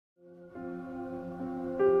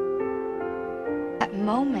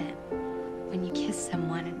moment when you kiss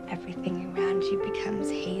someone and everything around you becomes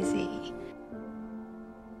hazy.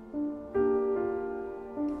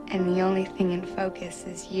 And the only thing in focus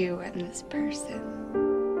is you and this person.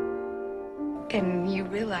 And you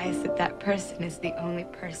realize that that person is the only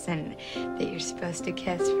person that you're supposed to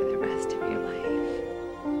kiss for the rest of your life.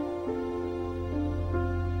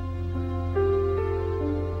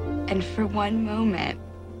 And for one moment,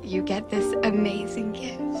 you get this amazing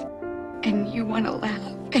gift. And you want to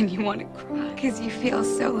laugh and you want to cry because you feel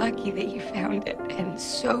so lucky that you found it and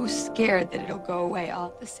so scared that it'll go away all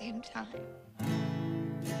at the same time.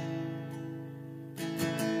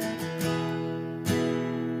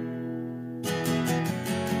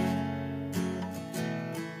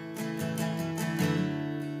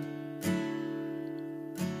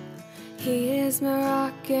 He is my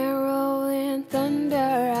rock and rollin' thunder.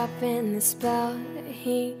 I've been the spell that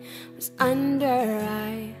he was under.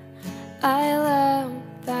 I love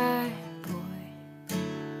that boy.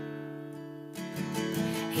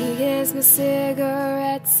 He gives me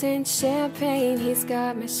cigarettes and champagne. He's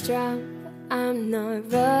got my strength, but I'm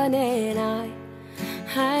not running.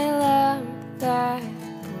 I love that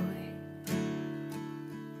boy.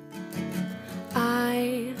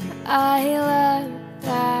 I love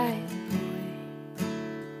that boy.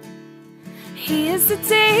 He is the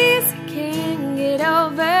days I can't get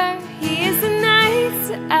over. He is the nights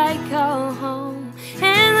that I call home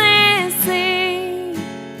endlessly.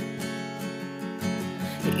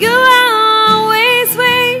 You always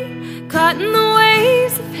wait, caught in the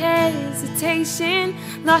waves of hesitation,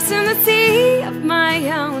 lost in the sea of my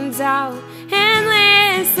own doubt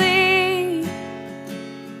endlessly.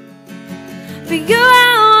 But you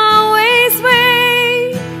always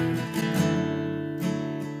wait,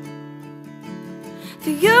 for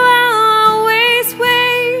you always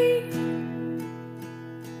wait.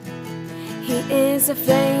 He is a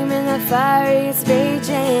flame and the fire is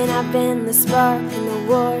raging. I've been the spark in the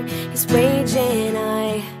war he's waging.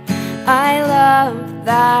 I love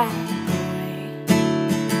that boy.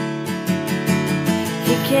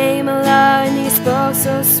 He came along and he spoke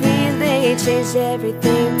so sweetly, changed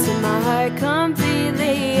everything to my heart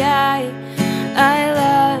completely. I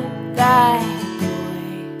love that boy.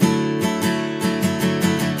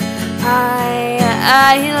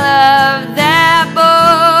 I love that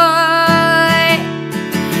boy.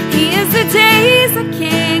 He is the days I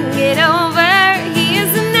can't get over. He is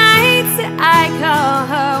the nights that I call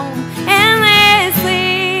home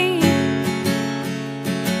endlessly.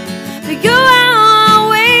 But you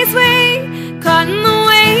always wait, caught in the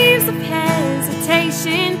waves of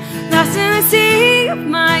hesitation, lost in the sea of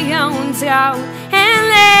my own doubt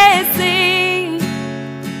endlessly.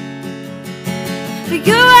 But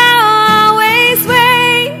you always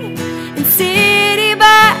wait in city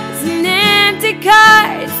bars and empty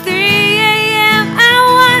cars. 3 a.m. I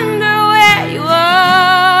wonder where you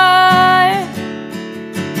are.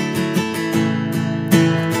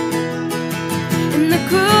 And the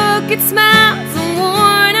crooked smiles and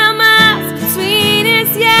worn out miles between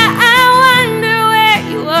us. Yeah, I wonder where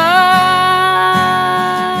you are.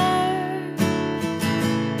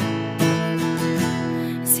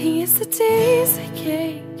 'Cause he is the days I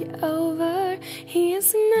can't get over. He is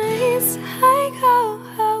the nights I go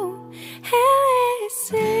home and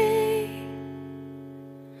listen.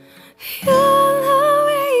 You'll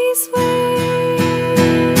always wait.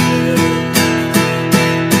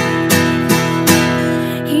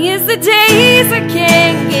 He is the days I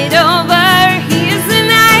can't get over. He is the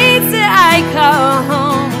nights that I call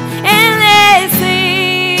home endlessly.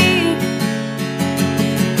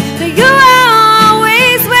 But you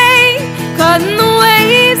always wait, caught in the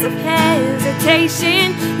waves of hesitation,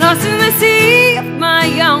 lost in the sea of my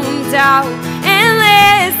own doubt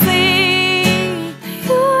endlessly.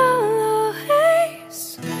 You always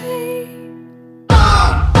wait.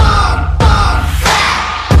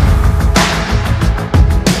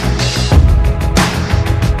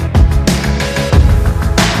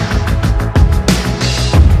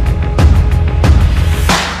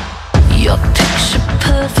 Your picture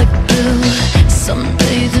perfect blue,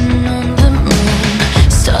 sunbathing on the moon,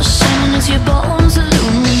 stars shining as your bones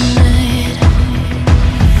illuminate.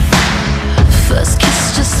 First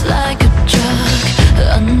kiss just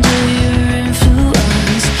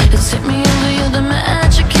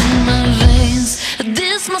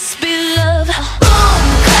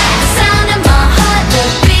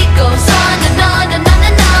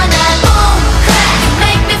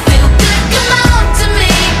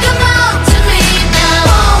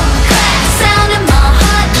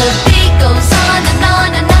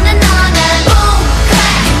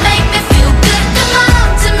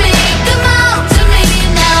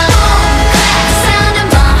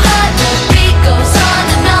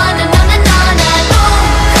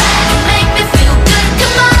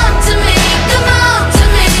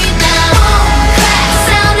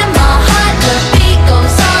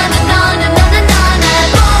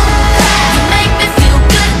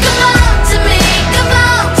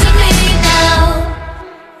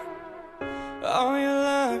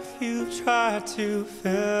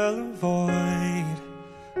fill a void.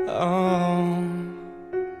 Oh,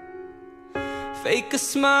 fake a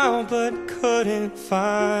smile but couldn't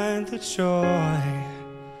find the joy.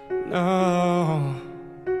 No,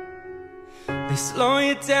 they slow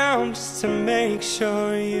you down just to make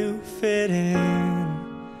sure you fit in.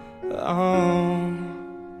 Oh,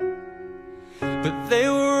 but they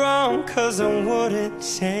were wrong, 'cause I wouldn't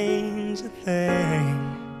change a thing.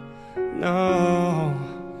 No,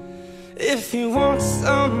 if you want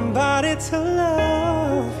somebody to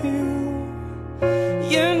love you,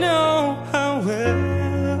 you know I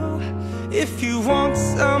will. If you want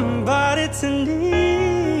somebody to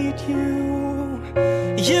need you,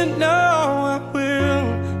 you know I will.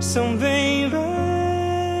 So baby,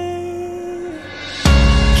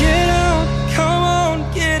 get out, come on,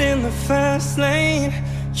 get in the fast lane.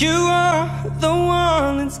 You are the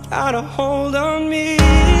one that's got a hold on me.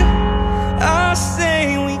 I say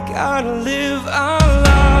we gotta live our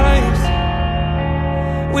lives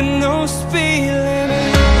with no speed limit.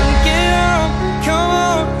 Get out, come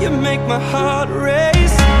on, you make my heart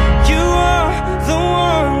race. You are the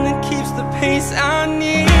one that keeps the pace I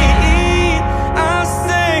need. I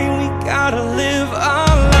say we gotta live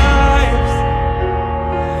our lives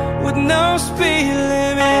with no speed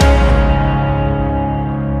limit.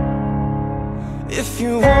 If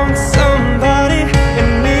you want somebody and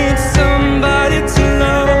need somebody to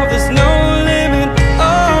love, there's no limit,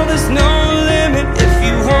 oh, there's no limit. If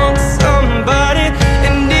you want somebody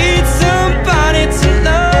and need somebody to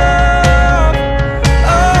love,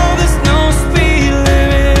 oh, there's no speed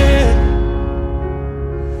limit.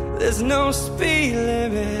 There's no speed